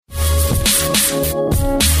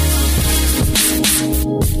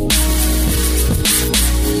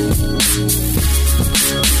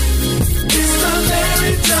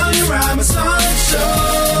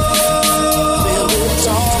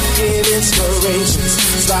inspirations,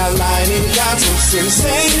 spotlighting gospel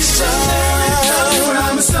sensation.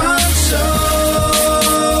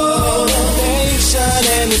 Motivation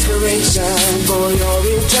and inspiration for your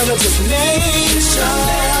eternal destination.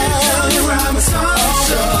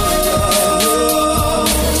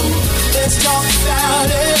 Let's talk about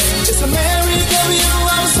it. It's a Mary W.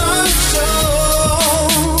 Robinson Show.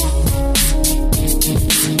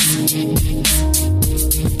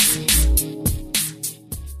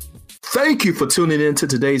 Thank you for tuning in to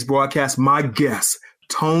today's broadcast. My guest,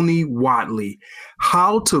 Tony Whatley,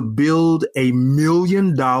 how to build $1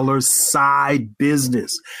 million side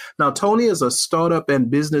business. Now, Tony is a startup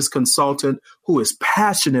and business consultant who is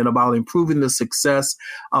passionate about improving the success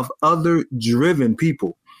of other driven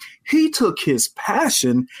people. He took his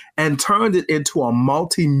passion and turned it into a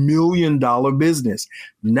multi-million-dollar business.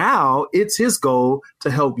 Now it's his goal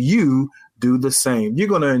to help you do the same. You're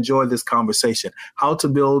going to enjoy this conversation. How to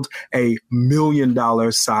build $1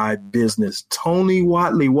 million side business. Tony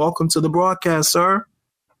Whatley, welcome to the broadcast, sir.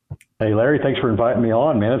 Hey, Larry, thanks for inviting me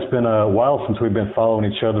on, man. It's been a while since we've been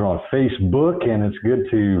following each other on Facebook, and it's good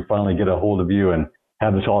to finally get a hold of you and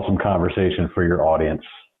have this awesome conversation for your audience.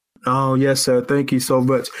 Oh, yes, sir. Thank you so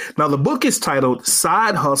much. Now, the book is titled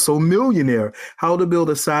Side Hustle Millionaire, How to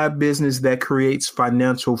Build a Side Business That Creates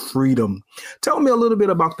Financial Freedom. Tell me a little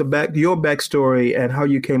bit about your backstory and how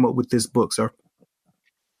you came up with this book, sir.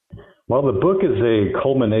 Well, the book is a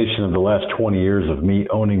culmination of the last 20 years of me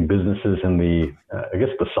owning businesses in the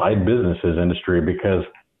side businesses industry, because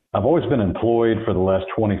I've always been employed for the last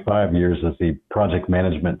 25 years as the project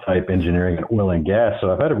management type engineering and oil and gas.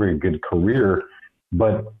 So I've had a very good career.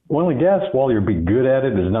 But oil and gas, while you'll be good at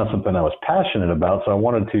it, is not something I was passionate about. So I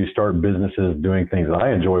wanted to start businesses doing things that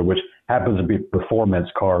I enjoy, which happens to be performance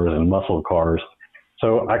cars and muscle cars.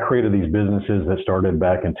 So I created these businesses that started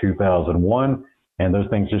back in 2001, and those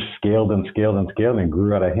things just scaled and scaled and scaled and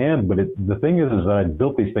grew out of hand. But the thing is that I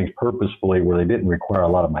built these things purposefully where they didn't require a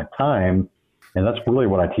lot of my time. And that's really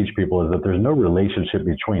what I teach people, is that there's no relationship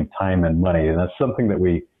between time and money. And that's something that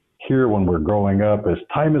we hear when we're growing up, is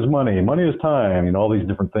time is money, money is time, all these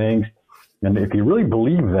different things. And if you really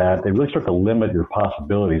believe that, they really start to limit your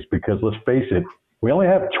possibilities, because let's face it, we only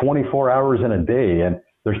have 24 hours in a day, and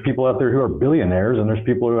there's people out there who are billionaires, and there's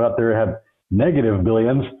people who out there have negative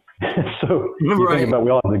billions. So you think about,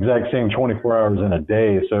 we all have the exact same 24 hours in a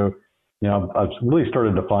day. So, I've really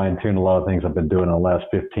started to fine tune a lot of things I've been doing in the last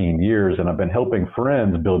 15 years, and I've been helping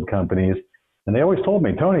friends build companies. And they always told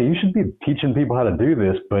me, Tony, you should be teaching people how to do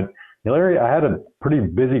this. But Larry, I had a pretty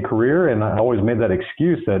busy career, and I always made that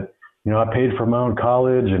excuse that, I paid for my own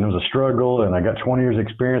college and it was a struggle, and I got 20 years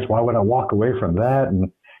experience. Why would I walk away from that?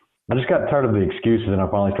 And I just got tired of the excuses, and I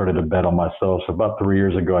finally started to bet on myself. So about 3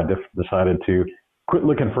 years ago, I decided to quit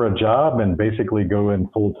looking for a job and basically go in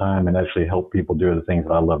full time and actually help people do the things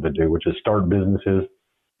that I love to do, which is start businesses,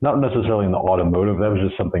 not necessarily in the automotive. That was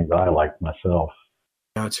just something that I liked myself.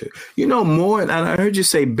 Gotcha. More, and I heard you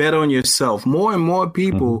say bet on yourself. More and more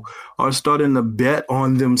people are starting to bet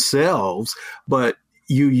on themselves, but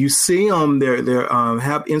you see them, they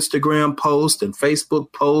have Instagram posts and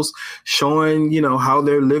Facebook posts showing, how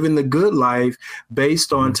they're living the good life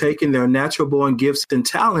based on taking their natural born gifts and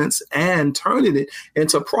talents and turning it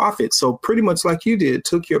into profits. So pretty much like you did,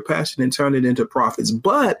 took your passion and turned it into profits.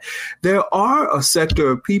 But there are a sector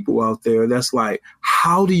of people out there that's like,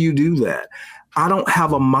 how do you do that? I don't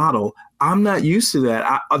have a model. I'm not used to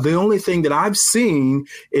that. The only thing that I've seen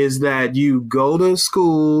is that you go to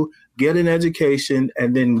school, get an education,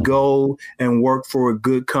 and then go and work for a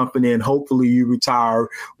good company, and hopefully you retire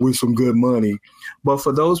with some good money. But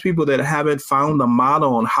for those people that haven't found a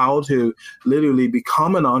model on how to literally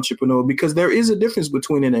become an entrepreneur, because there is a difference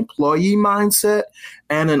between an employee mindset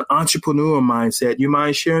and an entrepreneur mindset. You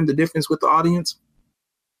mind sharing the difference with the audience?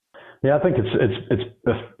 Yeah, I think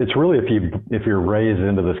it's really if you're raised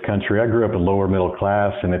into this country. I grew up in lower middle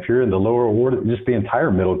class, and if you're in the lower, or just the entire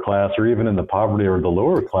middle class, or even in the poverty or the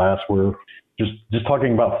lower class, we're just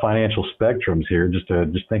talking about financial spectrums here. Just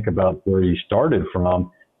think about where you started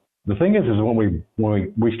from. The thing is when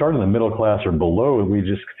we start in the middle class or below, we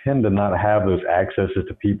just tend to not have those accesses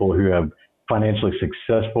to people who have financially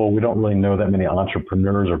successful. We don't really know that many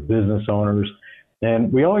entrepreneurs or business owners.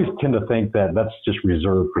 And we always tend to think that that's just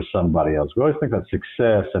reserved for somebody else. We always think that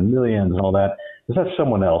success and millions and all that is that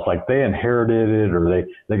someone else, like they inherited it, or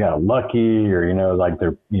they got lucky, or, like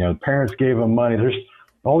their, parents gave them money. There's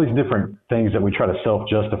all these different things that we try to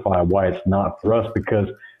self-justify why it's not for us, because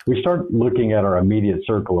we start looking at our immediate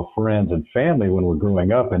circle of friends and family when we're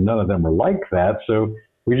growing up, and none of them are like that. So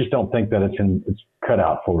we just don't think that it's cut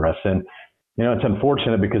out for us. And You know, it's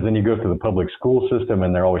unfortunate because then you go through the public school system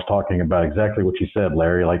and they're always talking about exactly what you said,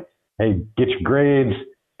 Larry, like, hey, get your grades,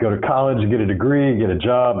 go to college, get a degree, get a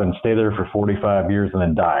job, and stay there for 45 years and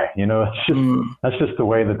then die. You know, that's just the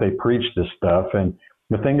way that they preach this stuff. And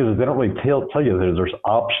the thing is they don't really tell you that there's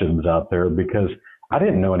options out there, because I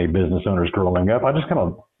didn't know any business owners growing up. I just kind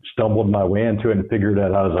of stumbled my way into it and figured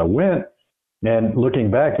it out as I went. And looking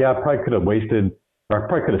back, yeah, I probably could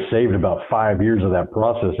have saved about 5 years of that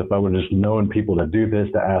process if I would have just known people to do this,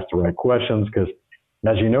 to ask the right questions. Because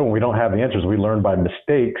as you know, when we don't have the answers, we learn by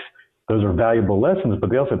mistakes. Those are valuable lessons, but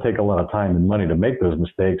they also take a lot of time and money to make those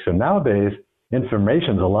mistakes. So nowadays,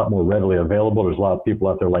 information is a lot more readily available. There's a lot of people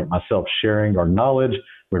out there like myself sharing our knowledge.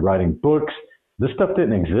 We're writing books. This stuff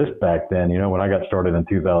didn't exist back then. You know, when I got started in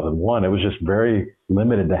 2001, it was just very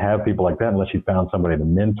limited to have people like that unless you found somebody to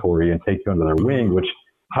mentor you and take you under their wing, which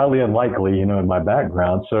highly unlikely, you know, in my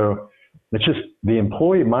background. So it's just the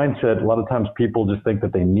employee mindset. A lot of times people just think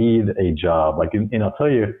that they need a job. Like, and I'll tell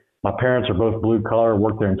you, my parents are both blue collar,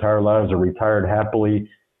 worked their entire lives, are retired happily,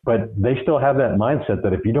 but they still have that mindset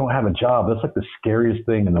that if you don't have a job, that's like the scariest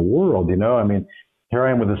thing in the world. You know, I mean, here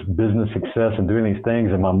I am with this business success and doing these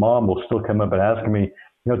things, and my mom will still come up and ask me,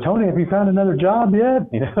 you know, Tony, have you found another job yet?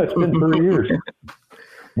 You know, it's been 3 years.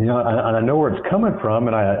 You know, and I know where it's coming from,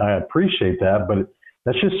 and I appreciate that, but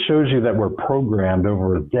that just shows you that we're programmed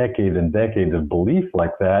over decades and decades of belief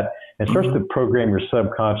like that. It starts to program your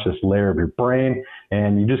subconscious layer of your brain,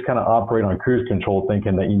 and you just kind of operate on cruise control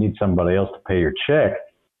thinking that you need somebody else to pay your check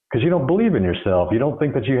because you don't believe in yourself. You don't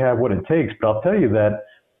think that you have what it takes. But I'll tell you that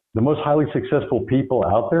the most highly successful people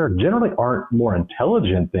out there generally aren't more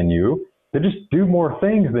intelligent than you. They just do more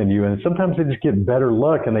things than you. And sometimes they just get better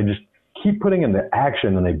luck and they just keep putting in the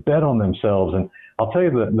action and they bet on themselves. And I'll tell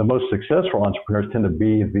you that the most successful entrepreneurs tend to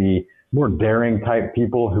be the more daring type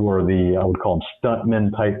people who are I would call them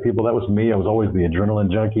stuntmen type people. That was me. I was always the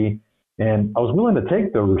adrenaline junkie. And I was willing to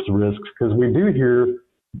take those risks because we do hear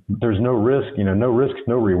there's no risk, you know, no risks,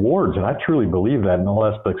 no rewards. And I truly believe that in all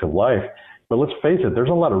aspects of life. But let's face it, there's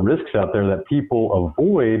a lot of risks out there that people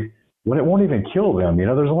avoid when it won't even kill them. You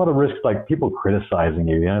know, there's a lot of risks like people criticizing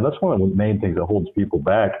you. You know, that's one of the main things that holds people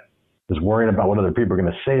back is worrying about what other people are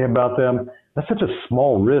going to say about them. That's such a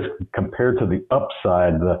small risk compared to the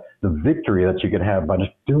upside, the victory that you can have by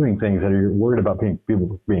just doing things that you're worried about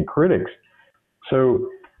people being critics. So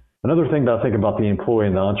another thing that I think about the employee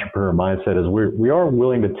and the entrepreneur mindset is we are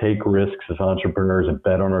willing to take risks as entrepreneurs and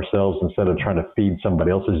bet on ourselves instead of trying to feed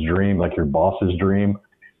somebody else's dream, like your boss's dream.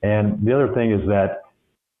 And the other thing is that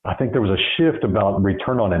I think there was a shift about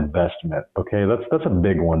return on investment. Okay, that's a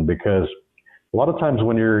big one because a lot of times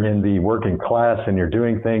when you're in the working class and you're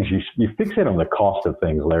doing things, you fixate on the cost of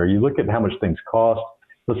things, Larry. You look at how much things cost.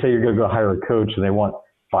 Let's say you're going to go hire a coach and they want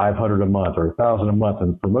 $500 a month or $1,000 a month.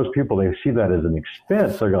 And for most people, they see that as an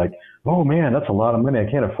expense. They're like, oh man, that's a lot of money. I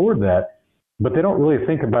can't afford that. But they don't really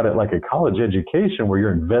think about it like a college education where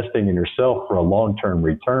you're investing in yourself for a long-term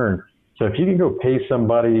return. So if you can go pay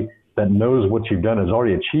somebody that knows what you've done, has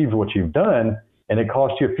already achieved what you've done, and it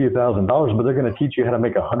costs you a few $1,000s, but they're going to teach you how to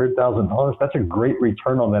make $100,000. That's a great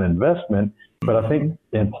return on that investment. But I think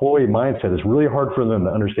the employee mindset is really hard for them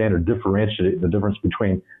to understand or differentiate the difference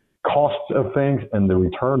between costs of things and the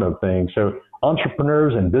return of things. So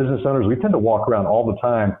entrepreneurs and business owners, we tend to walk around all the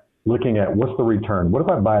time looking at what's the return? What if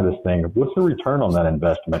I buy this thing? What's the return on that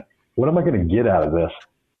investment? What am I going to get out of this?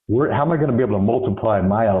 How am I going to be able to multiply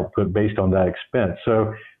my output based on that expense?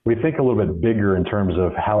 So we think a little bit bigger in terms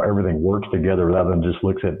of how everything works together rather than just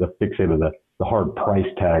looks at the fixate of the hard price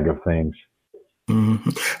tag of things. Mm-hmm.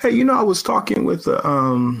 Hey, you know, I was talking with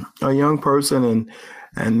a young person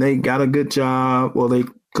and they got a good job. Well, they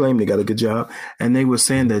claim they got a good job. And they were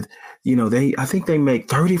saying that, you know, I think they make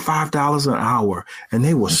 $35 an hour and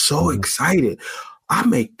they were so excited. I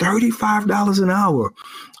make $35 an hour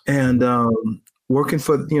and working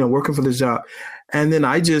for this job. And then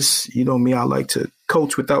I just, you know me, I like to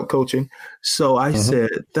coach without coaching. So I said,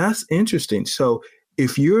 that's interesting. So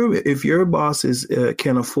if your boss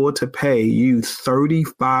can afford to pay you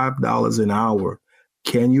 $35 an hour,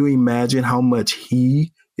 can you imagine how much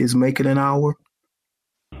he is making an hour?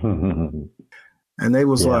 And they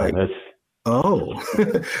was oh.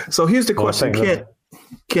 So here's the question.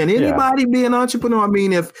 Can anybody be an entrepreneur? I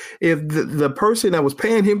mean, if the person that was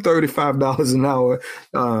paying him $35 an hour,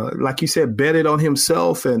 like you said, betted on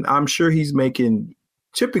himself, and I'm sure he's making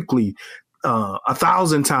typically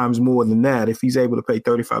 1,000 times more than that if he's able to pay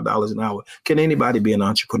 $35 an hour. Can anybody be an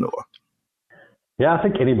entrepreneur? Yeah, I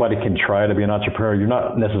think anybody can try to be an entrepreneur. You're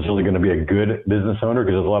not necessarily going to be a good business owner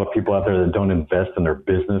because there's a lot of people out there that don't invest in their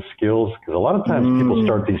business skills. Because a lot of times people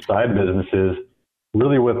start these side businesses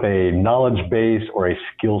really with a knowledge base or a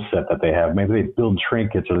skill set that they have. Maybe they build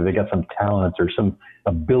trinkets, or they got some talents or some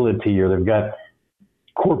ability, or they've got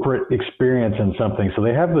corporate experience in something. So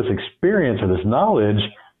they have this experience or this knowledge,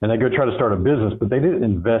 and they go try to start a business, but they didn't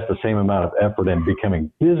invest the same amount of effort in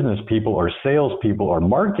becoming business people or sales people or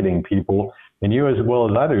marketing people. And you, as well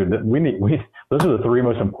as I do, that those are the three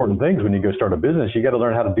most important things when you go start a business. You got to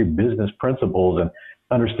learn how to do business principles and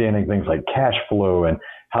understanding things like cash flow and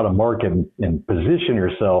how to market and position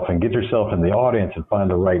yourself and get yourself in the audience and find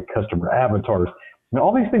the right customer avatars.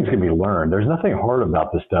 All these things can be learned. There's nothing hard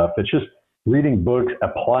about this stuff. It's just reading books,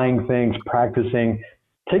 applying things, practicing,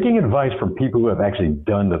 taking advice from people who have actually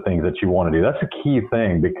done the things that you want to do. That's a key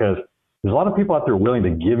thing, because there's a lot of people out there willing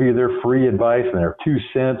to give you their free advice and their 2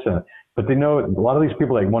 cents. But they know a lot of these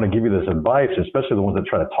people that want to give you this advice, especially the ones that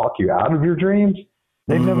try to talk you out of your dreams,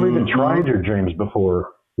 they've never even tried your dreams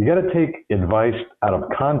before. You got to take advice out of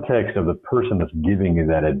context of the person that's giving you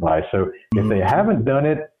that advice. So if they haven't done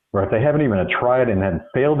it, or if they haven't even tried and had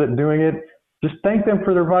failed at doing it, just thank them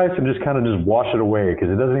for their advice and just kind of just wash it away, because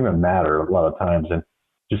it doesn't even matter a lot of times. And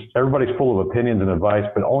just everybody's full of opinions and advice,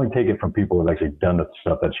 but only take it from people who have actually done the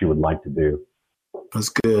stuff that you would like to do. That's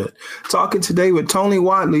good. Talking today with Tony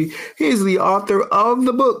Whatley. He is the author of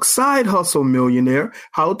the book, Side Hustle Millionaire,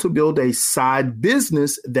 How to Build a Side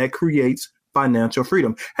Business That Creates Financial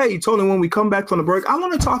Freedom. Hey, Tony, when we come back from the break, I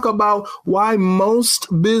want to talk about why most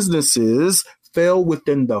businesses fail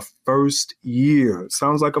within the first year.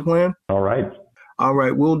 Sounds like a plan? All right. All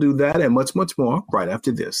right. We'll do that and much, much more right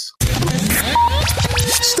after this.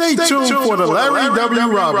 Stay tuned for the Larry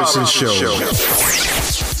W. Robinson Show.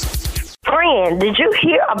 Friend, did you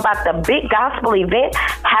hear about the big gospel event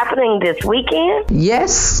happening this weekend?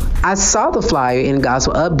 Yes, I saw the flyer in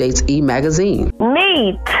Gospel Updates e-magazine.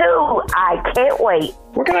 Me too. I can't wait.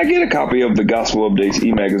 Where can I get a copy of the Gospel Updates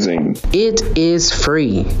e-magazine? It is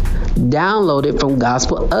free. Download it from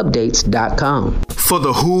gospelupdates.com. For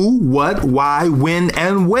the who, what, why, when,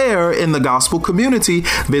 and where in the gospel community,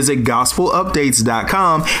 visit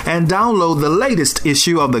gospelupdates.com and download the latest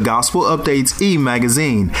issue of the Gospel Updates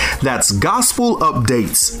e-magazine. That's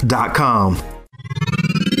gospelupdates.com.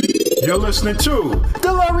 You're listening to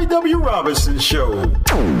The Larry W. Robinson Show.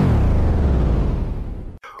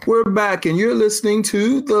 We're back, and you're listening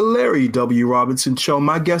to the Larry W. Robinson Show.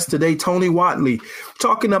 My guest today, Tony Whatley,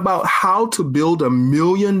 talking about how to build $1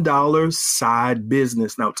 million side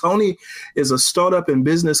business. Now, Tony is a startup and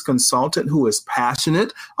business consultant who is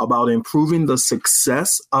passionate about improving the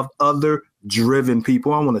success of other driven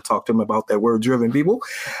people. I want to talk to him about that word, driven people.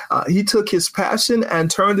 He took his passion and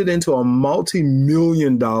turned it into a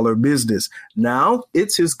multi-million-dollar business. Now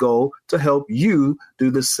it's his goal to help you do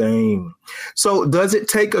the same. So does it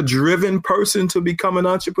take a driven person to become an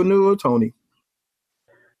entrepreneur, Tony?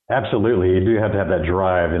 Absolutely. You do have to have that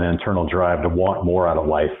drive, an internal drive to want more out of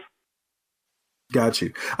life. Got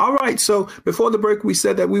you. All right. So before the break, we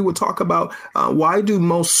said that we would talk about why do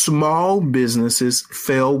most small businesses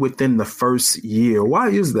fail within the first year? Why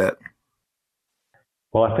is that?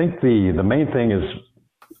 Well, I think the main thing is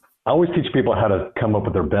I always teach people how to come up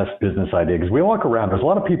with their best business idea, because we walk around. There's a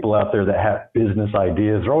lot of people out there that have business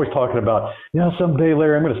ideas. They're always talking about, someday,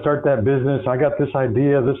 Larry, I'm going to start that business. I got this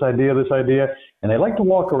idea, this idea, this idea. And they like to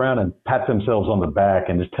walk around and pat themselves on the back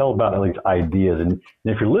and just tell about all these ideas. And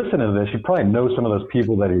if you're listening to this, you probably know some of those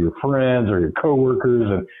people that are your friends or your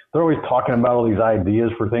coworkers, and they're always talking about all these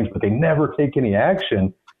ideas for things, but they never take any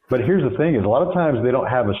action. But here's the thing is a lot of times they don't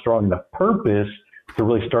have a strong enough purpose to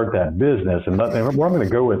really start that business. And where I'm going to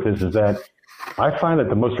go with this is that I find that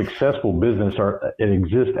the most successful business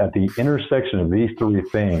exists at the intersection of these three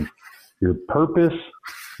things: your purpose,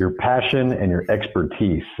 your passion, and your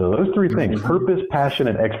expertise. So those three things, purpose, passion,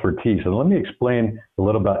 and expertise. So let me explain a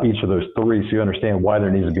little about each of those three so you understand why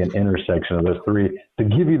there needs to be an intersection of those three to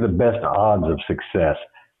give you the best odds of success.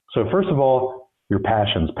 So first of all, your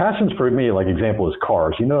passions. Passions for me, like example, is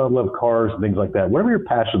cars. I love cars and things like that. Whatever your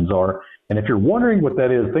passions are, and if you're wondering what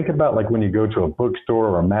that is, think about like when you go to a bookstore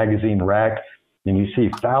or a magazine rack and you see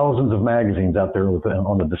thousands of magazines out there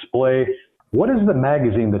on the display. What is the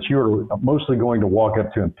magazine that you're mostly going to walk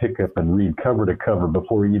up to and pick up and read cover to cover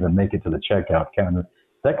before you even make it to the checkout counter?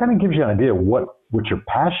 That kind of gives you an idea of what your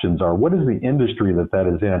passions are. What is the industry that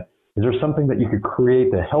is in? Is there something that you could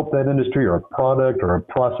create to help that industry, or a product or a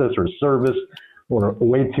process or a service, or a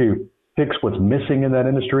way to fix what's missing in that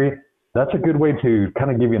industry? That's a good way to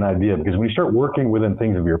kind of give you an idea, because when you start working within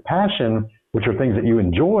things of your passion, which are things that you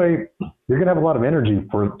enjoy, you're going to have a lot of energy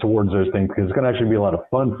towards those things, because it's going to actually be a lot of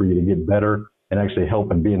fun for you to get better and actually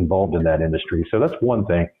help and be involved in that industry. So that's one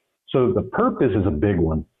thing. So the purpose is a big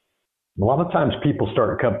one. A lot of times people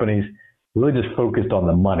start companies really just focused on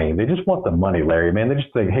the money. They just want the money, Larry, man. They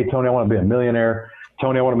just think, hey, Tony, I want to be a millionaire.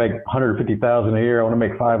 Tony, I want to make $150,000 a year. I want to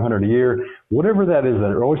make $500 a year. Whatever that is,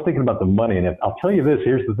 they're always thinking about the money. And I'll tell you this,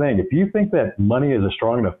 here's the thing. If you think that money is a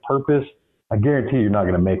strong enough purpose, I guarantee you're not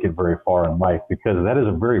going to make it very far in life, because that is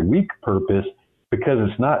a very weak purpose, because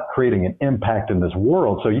it's not creating an impact in this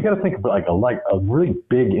world. So you got to think about like a really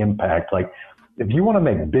big impact. Like if you want to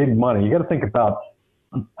make big money, you got to think about,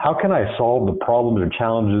 how can I solve the problems or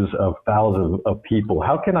challenges of thousands of people?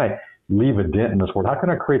 How can I leave a dent in this world? How can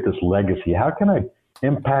I create this legacy? How can I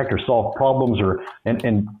impact or solve problems,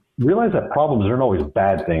 and realize that problems aren't always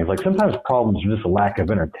bad things. Like sometimes problems are just a lack of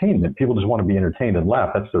entertainment. People just want to be entertained and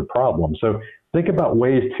laugh. That's their problem. So think about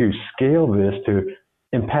ways to scale this to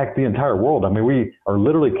impact the entire world. I mean, we are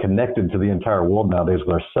literally connected to the entire world nowadays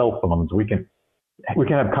with our cell phones. We can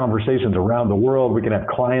have conversations around the world. We can have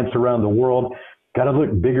clients around the world. Got to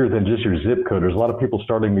look bigger than just your zip code. There's a lot of people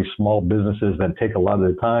starting these small businesses that take a lot of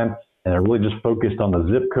their time, and they're really just focused on the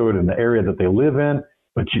zip code and the area that they live in.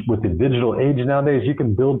 But with the digital age nowadays, you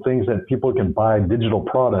can build things that people can buy, digital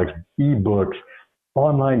products, ebooks,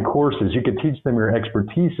 online courses. You can teach them your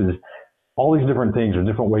expertises. All these different things are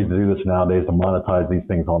different ways to do this nowadays, to monetize these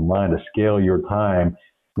things online, to scale your time.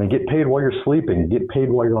 I mean, get paid while you're sleeping, get paid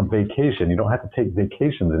while you're on vacation. You don't have to take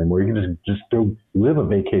vacations anymore. You can just go live a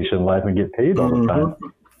vacation life and get paid all the time.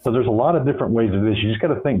 So there's a lot of different ways to do this. You just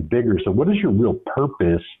got to think bigger. So what is your real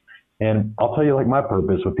purpose? And I'll tell you, like my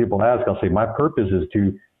purpose, when people ask, I'll say my purpose is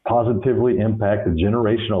to positively impact the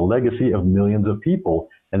generational legacy of millions of people.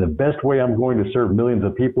 And the best way I'm going to serve millions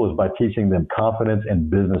of people is by teaching them confidence and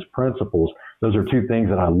business principles. Those are two things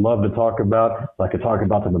that I love to talk about. I could talk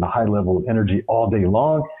about them with a high level of energy all day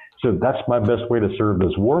long. So that's my best way to serve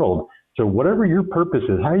this world. So whatever your purpose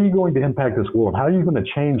is, how are you going to impact this world? How are you going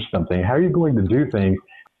to change something? How are you going to do things?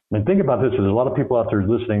 And think about this, there's a lot of people out there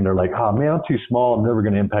listening. They're like, oh man, I'm too small. I'm never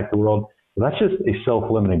going to impact the world. Well, that's just a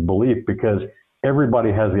self-limiting belief, because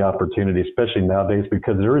everybody has the opportunity, especially nowadays,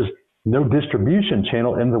 because there is no distribution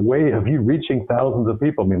channel in the way of you reaching thousands of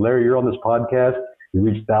people. I mean, Larry, you're on this podcast. You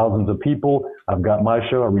reach thousands of people. I've got my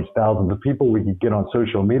show. I reach thousands of people. We can get on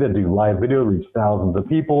social media, do live video, reach thousands of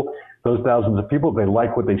people. Those thousands of people, they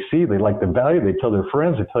like what they see. They like the value. They tell their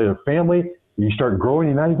friends. They tell their family. You start growing,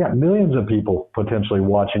 and now you got millions of people potentially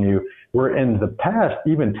watching you. Where in the past,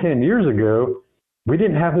 even 10 years ago, we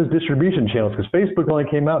didn't have those distribution channels, because Facebook only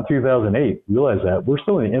came out in 2008. Realize that. We're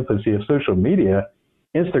still in the infancy of social media.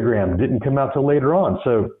 Instagram didn't come out till later on.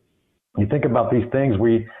 So you think about these things,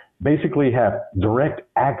 we basically have direct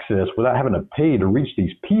access without having to pay to reach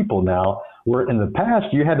these people now, where in the past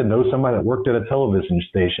you had to know somebody that worked at a television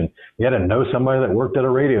station. You had to know somebody that worked at a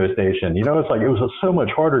radio station. You know, it's like it was so much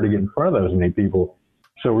harder to get in front of those many people.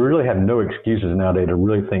 So we really have no excuses nowadays to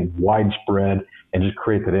really think widespread and just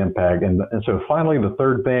create that impact. And so finally, the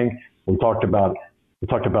third thing we talked about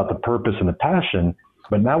the purpose and the passion,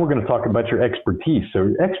 but now we're going to talk about your expertise. So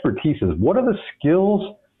your expertise is, what are the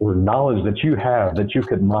skills or knowledge that you have that you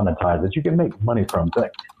could monetize, that you can make money from?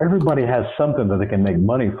 Everybody has something that they can make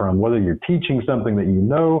money from, whether you're teaching something that you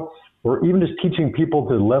know, or even just teaching people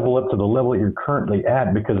to level up to the level that you're currently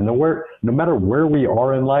at, because no matter where we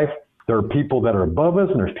are in life, there are people that are above us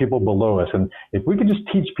and there's people below us. And if we could just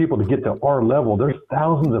teach people to get to our level, there's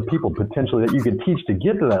thousands of people potentially that you could teach to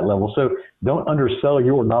get to that level. So don't undersell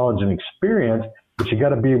your knowledge and experience, but you got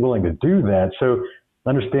to be willing to do that. So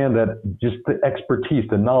understand that just the expertise,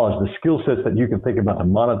 the knowledge, the skill sets that you can think about to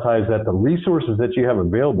monetize that, the resources that you have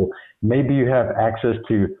available. Maybe you have access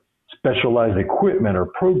to specialized equipment or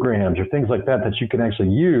programs or things like that you can actually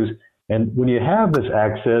use. And when you have this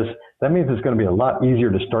access, that means it's going to be a lot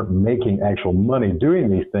easier to start making actual money doing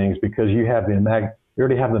these things, because you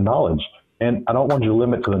already have the knowledge. And I don't want you to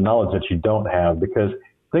limit to the knowledge that you don't have, because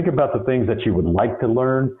think about the things that you would like to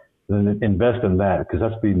learn, then invest in that, because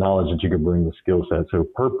that's the knowledge that you can bring, the skill set. So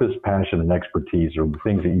purpose, passion, and expertise are the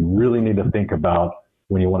things that you really need to think about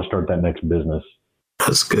when you want to start that next business.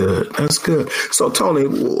 That's good. That's good. So, Tony,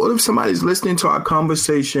 what if somebody's listening to our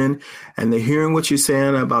conversation and they're hearing what you're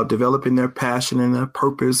saying about developing their passion and their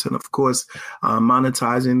purpose and, of course,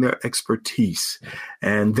 monetizing their expertise,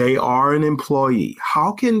 and they are an employee?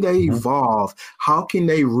 How can they evolve? How can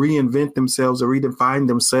they reinvent themselves or redefine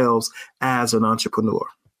themselves as an entrepreneur?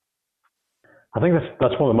 I think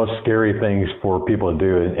that's one of the most scary things for people to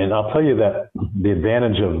do. And I'll tell you that the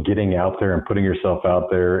advantage of getting out there and putting yourself out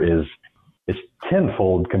there is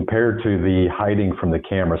tenfold compared to the hiding from the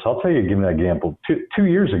camera. So I'll tell you, give me an example. Two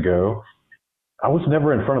years ago, I was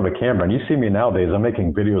never in front of a camera. And you see me nowadays, I'm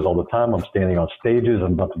making videos all the time. I'm standing on stages.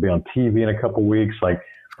 I'm about to be on TV in a couple of weeks. Like,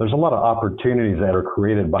 there's a lot of opportunities that are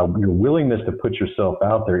created by your willingness to put yourself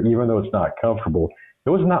out there, even though it's not comfortable. It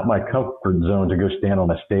was not my comfort zone to go stand on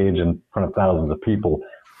a stage in front of thousands of people.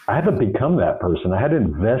 I had to become that person. I had to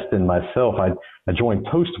invest in myself. I joined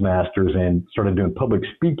Toastmasters and started doing public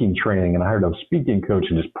speaking training, and I hired a speaking coach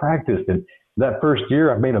and just practiced. And that first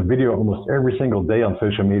year, I made a video almost every single day on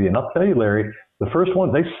social media. And I'll tell you, Larry, the first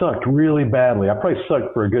ones, they sucked really badly. I probably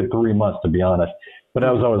sucked for a good 3 months, to be honest. But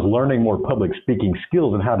as I was learning more public speaking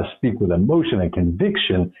skills and how to speak with emotion and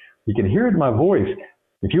conviction, you can hear it in my voice.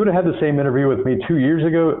 If you would have had the same interview with me 2 years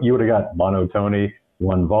ago, you would have got monotony,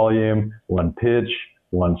 one volume, one pitch,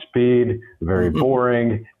 one speed, very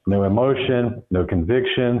boring, no emotion, no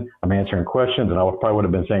conviction. I'm answering questions, and I probably would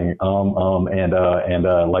have been saying and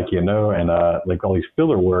like like all these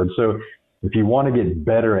filler words. So if you want to get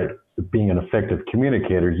better at being an effective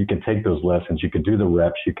communicator, you can take those lessons, you can do the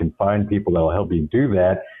reps, you can find people that will help you do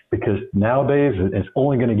that, because nowadays it's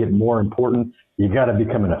only going to get more important. You got to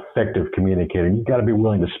become an effective communicator. You got to be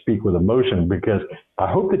willing to speak with emotion, because I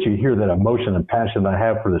hope that you hear that emotion and passion I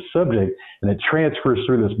have for the subject, and it transfers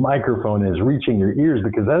through this microphone and is reaching your ears,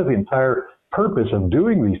 because that is the entire purpose of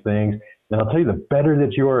doing these things. And I'll tell you, the better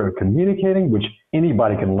that you are at communicating, which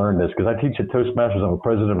anybody can learn this, because I teach at Toastmasters. I'm a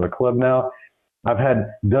president of a club now. I've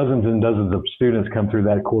had dozens and dozens of students come through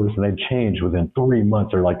that course, and they changed within 3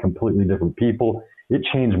 months. They're like completely different people. It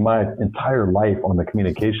changed my entire life on the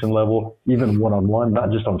communication level, even one-on-one, not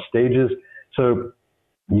just on stages. So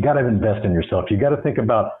you got to invest in yourself. You got to think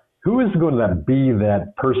about who is going to be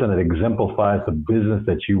that person that exemplifies the business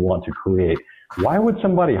that you want to create. Why would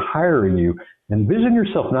somebody hire you? Envision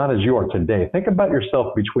yourself not as you are today. Think about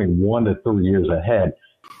yourself between 1 to 3 years ahead.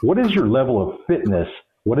 What is your level of fitness?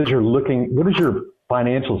 What is your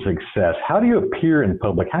financial success? How do you appear in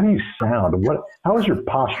public? How do you sound? How is your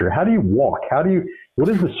posture? How do you walk? What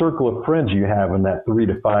is the circle of friends you have in that 3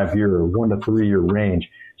 to 5 year or 1 to 3 year range?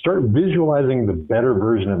 Start visualizing the better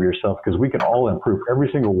version of yourself, because we can all improve, every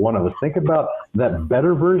single one of us. Think about that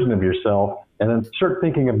better version of yourself, and then start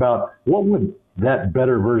thinking about what would that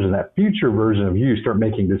better version, that future version of you, start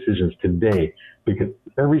making decisions today. Because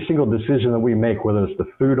every single decision that we make, whether it's the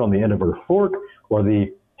food on the end of our fork, or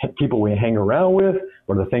the people we hang around with,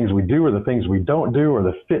 or the things we do or the things we don't do, or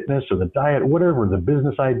the fitness or the diet, whatever, the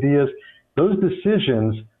business ideas, those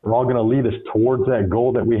decisions are all going to lead us towards that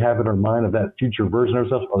goal that we have in our mind of that future version of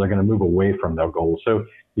ourselves, or they're going to move away from that goal. So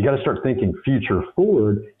you got to start thinking future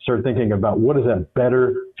forward, start thinking about what is that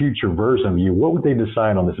better future version of you? What would they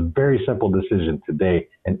decide on this very simple decision today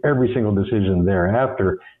and every single decision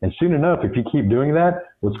thereafter? And soon enough, if you keep doing that,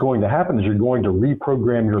 what's going to happen is you're going to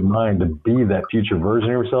reprogram your mind to be that future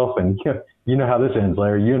version of yourself. And you know how this ends,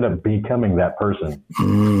 Larry. You end up becoming that person.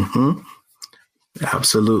 Mm-hmm.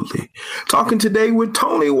 Absolutely. Talking today with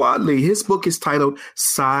Tony Whatley. His book is titled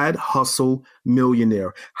Side Hustle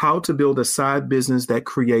Millionaire: How to Build a Side Business That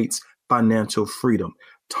Creates Financial Freedom.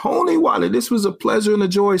 Tony Whatley, this was a pleasure and a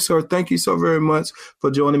joy, sir. Thank you so very much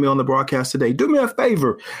for joining me on the broadcast today. Do me a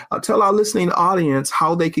favor. Tell our listening audience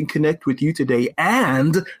how they can connect with you today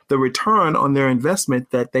and the return on their investment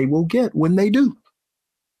that they will get when they do.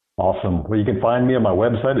 Awesome. Well, you can find me on my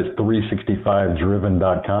website. It's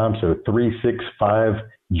 365driven.com. So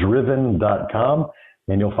 365driven.com.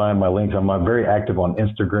 And you'll find my links. I'm very active on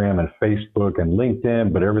Instagram and Facebook and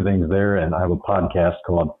LinkedIn, but everything's there. And I have a podcast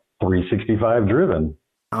called 365 Driven.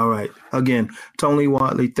 All right. Again, Tony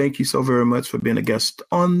Whatley, thank you so very much for being a guest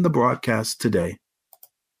on the broadcast today.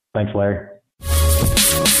 Thanks, Larry.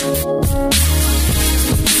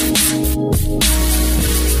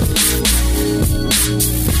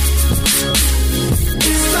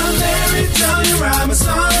 Tony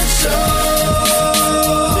Robinson Show.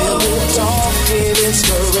 Little talk and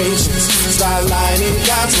inspirations, spotlighting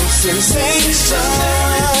gospel sensation.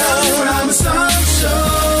 Tony Robinson Show.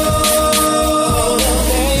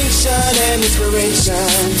 Motivation and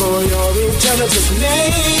inspiration for your eternal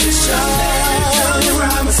destination.